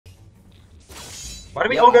Why do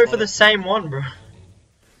we all go for the same one, bro?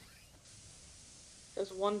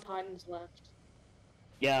 There's one Titans left.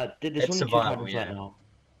 Yeah, there's It's only two survival, Titans yeah. right now.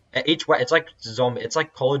 Each way, it's like zombie. It's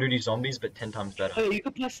like Call of Duty Zombies, but 10 times better. Oh, you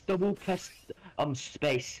could press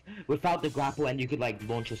space without the grapple, and you could like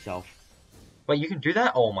launch yourself. Wait, you can do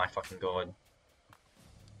that? Oh my fucking god!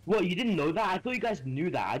 What, you didn't know that? I thought you guys knew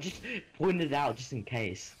that. I just pointed it out just in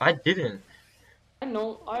case. I didn't. I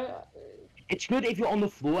know. It's good if you're on the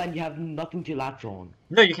floor and you have nothing to latch on.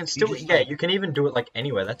 No, you can still. just, Yeah, like- you can even do it like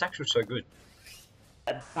anywhere. That's actually so good.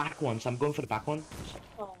 Back one, so I'm going for the back one.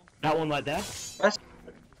 Oh. That one right there.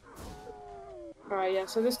 Alright, yeah.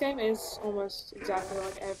 So this game is almost exactly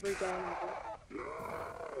like every game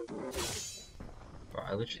ever. Bro,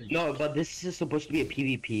 I literally. No, but this is supposed to be a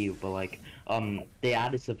PvP, but like, they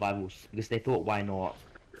added survivals because they thought, why not?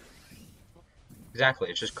 Exactly,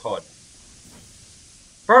 it's just COD.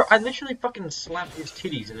 Bro, I literally fucking slapped his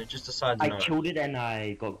titties and it just decided I no. killed it and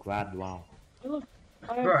I got grabbed. Wow. Oh,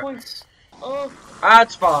 I have Bro. points. Oh, Ah,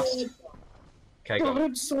 it's fast. Okay, God, go.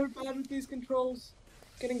 I'm so bad with these controls.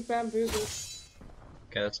 Getting bamboozled.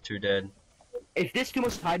 Okay, that's 2 dead. If there's too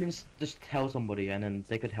much Titans, just tell somebody and then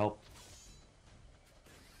they could help.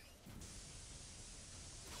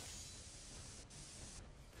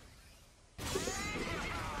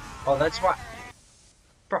 Oh, that's why.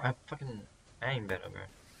 Bro, I fucking aim better,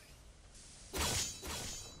 bro.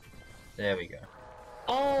 There we go.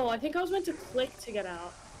 Oh, I think I was meant to click to get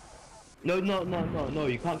out. No,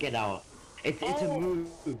 you can't get out. It's a move.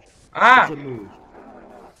 Ah! It's a move.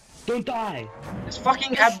 Don't die! It's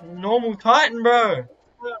fucking abnormal Titan, bro!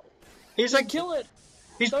 He's like. Kill it!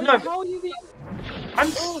 He's. Don't, No, how are you the...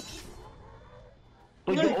 I'm. Oh,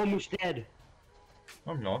 But No. you're almost dead.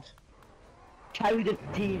 I'm not. Carry the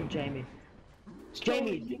team, Jamie.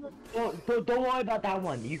 Jamie, don't worry about that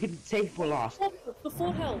one. You can save for last. the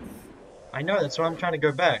full health. I know, that's why I'm trying to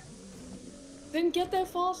go back. Then get there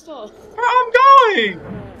faster. Bro, I'm going!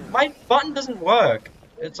 My button doesn't work.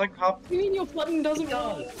 It's like half. You mean your button doesn't It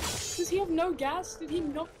does. work? Does he have no gas? Did he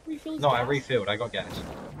not refill his No, gas? I refilled. I got gas.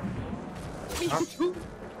 Huh?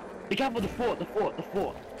 Be careful, the fort.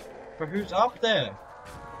 But who's up there?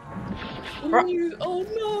 Oh, you... oh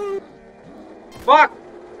no! Fuck!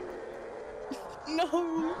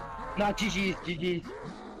 No! Nah, GG's.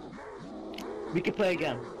 We can play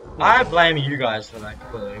again. I blame you guys for that.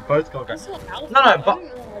 Clearly, both got gas. That's not alpha. No, no, I but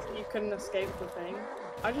didn't realize that you couldn't escape the thing.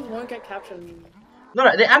 I just won't get captured anymore.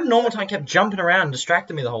 no, the abnormal Titan kept jumping around and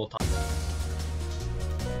distracting me the whole time.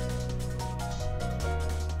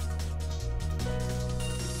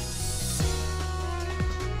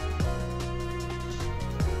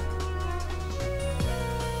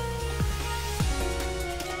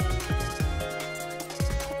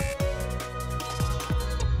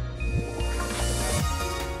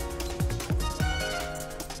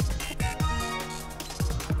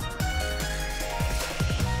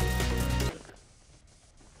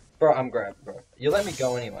 Bro, I'm grabbed, bro. You let me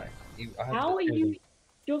go anyway. How are you...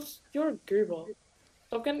 You're a goober.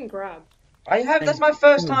 Stop getting grabbed. That's my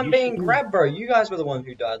first time being grabbed, bro. You guys were the one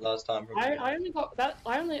who died last time. From me. I only got that...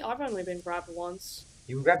 I've only been grabbed once.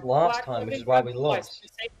 You were grabbed last Well, time, which I've is why been we grabbed twice. lost.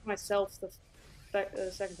 I saved myself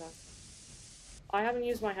the second time. I haven't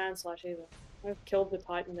used my hand slash either. I've killed the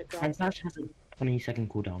Titan that grabbed. And Slash has a 20-second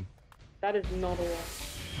cooldown. That is not a lot.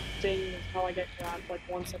 Seeing as how I get grabbed like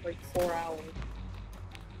once every 4 hours.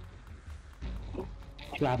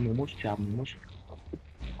 Two abnormals.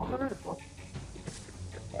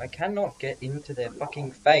 I cannot get into their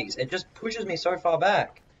fucking face. It just pushes me so far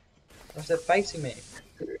back. Because they're facing me.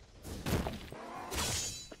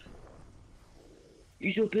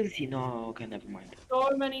 Use your ability. No, okay, never mind. So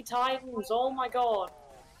many Titans, oh my god.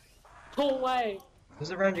 Pull away. This is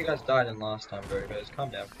the round you guys died in last time, bro. Guys, calm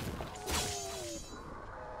down.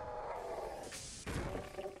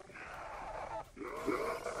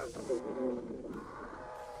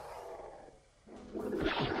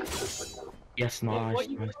 Yes, Wait, nice. what,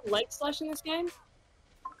 you nice. leg slash in this game?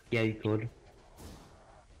 Yeah, you could.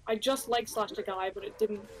 I just leg slashed a guy, but it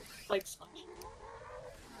didn't leg slash.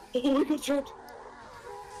 Oh, I got trapped.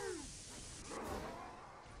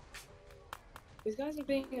 These guys are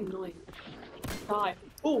being annoying. Die.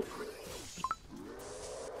 Oh!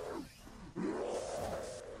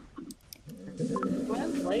 Do I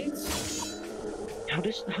have blades?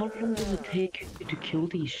 How long does it take to kill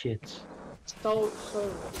these shits? So.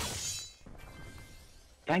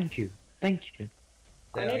 Thank you. I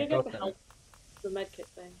Yeah, need I to get got the that. help. The medkit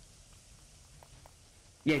thing.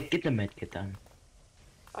 Yeah, get the medkit then.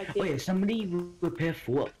 I did. Oh yeah, somebody repair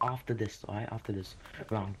fort after this, alright? After this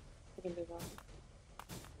round. I can do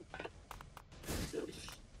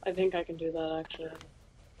I think I can do that actually.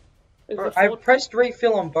 Is Bro, the I fort- pressed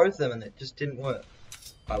refill on both of them and it just didn't work.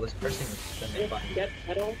 I was pressing the button. get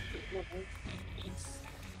metal? Okay.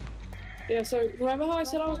 Yeah, so remember how I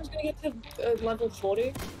said I was gonna get to level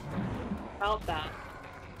 40? About that.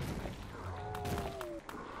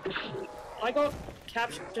 I got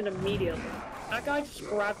captured immediately. That guy just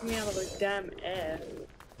grabbed me out of the damn air.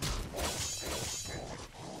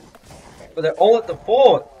 But they're all at the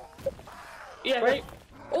fort! Yeah, Wait.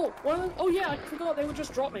 Oh, one of them. Oh yeah, I forgot they would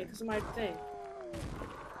just drop me because of my thing.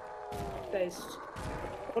 Based.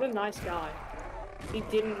 What a nice guy. He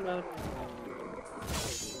didn't murder me.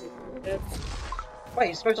 It's... Wait,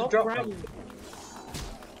 you're supposed to drop grabbing them. me.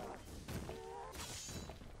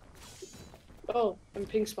 Oh, I'm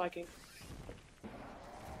ping spiking.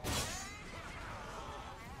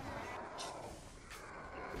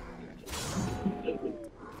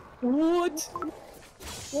 What?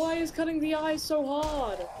 Why is cutting the eyes so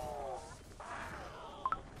hard?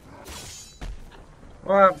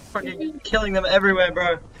 Oh, I'm fucking killing them everywhere,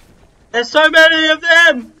 bro. There's so many of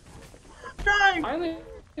them! No! I only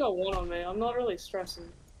got one on me. I'm not really stressing.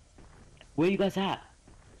 Where you guys at?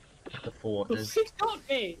 The fort is... He got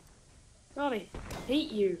me! God, I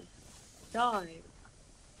hate you. Die.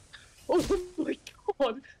 Oh my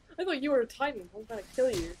god! I thought you were a titan. I was gonna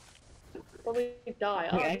kill you. Probably die.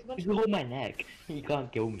 Oh, Hey, you hold my neck. You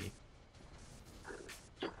can't kill me.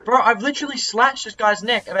 Bro, I've literally slashed this guy's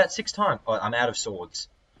neck about 6 times. Oh, I'm out of swords.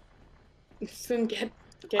 Then get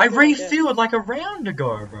I good, refilled like a round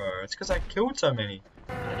ago, bro. It's because I killed so many.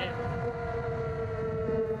 Yeah.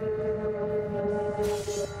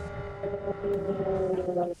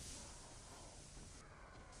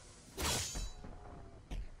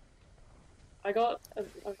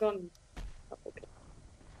 I've gotten. Okay.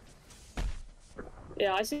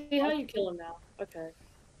 Yeah, I see how you kill him now. Okay.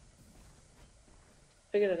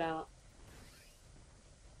 Figured it out.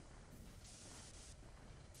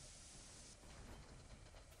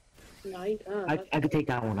 No, you don't. I could take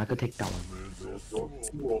that one. I could take that one.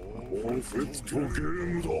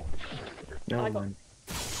 No, I got- man.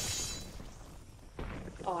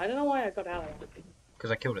 Oh, I don't know why I got out of that. Because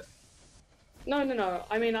I killed it. No.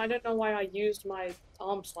 I mean, I don't know why I used my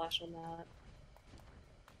arm slash on that.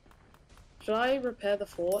 Should I repair the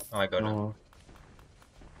fort? Oh, I got it. No.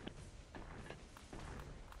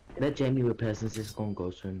 Let Jamie repair since it's gonna go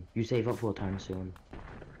soon. You save up for time soon.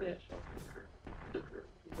 Yeah, sure.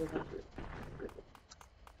 Do that.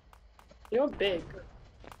 You're big.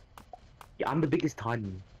 Yeah, I'm the biggest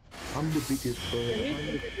titan. I'm the biggest bro.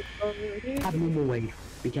 Have no more wave.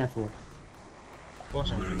 Be careful.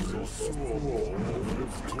 Awesome.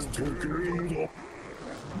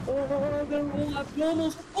 Oh, they're all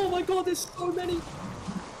abnormals. Oh my god, there's so many.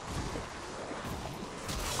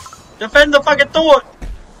 Defend the fucking fort!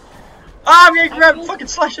 Ah, I'm getting grabbed! Fucking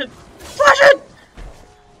slash it! Slash it!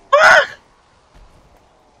 Ah!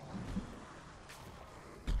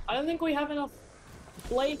 I don't think we have enough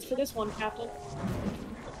blades for this one, Captain.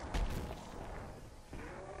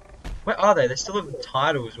 Where are they? They're still at the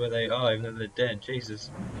titles where they are, even though they're dead. Jesus.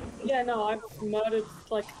 Yeah, no, I've murdered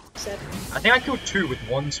like 7. I think I killed 2 with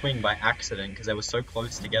one swing by accident because they were so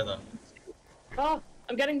close together. Ah,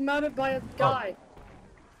 I'm getting murdered by a guy.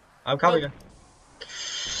 I'm coming.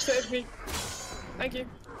 Save me. Thank you.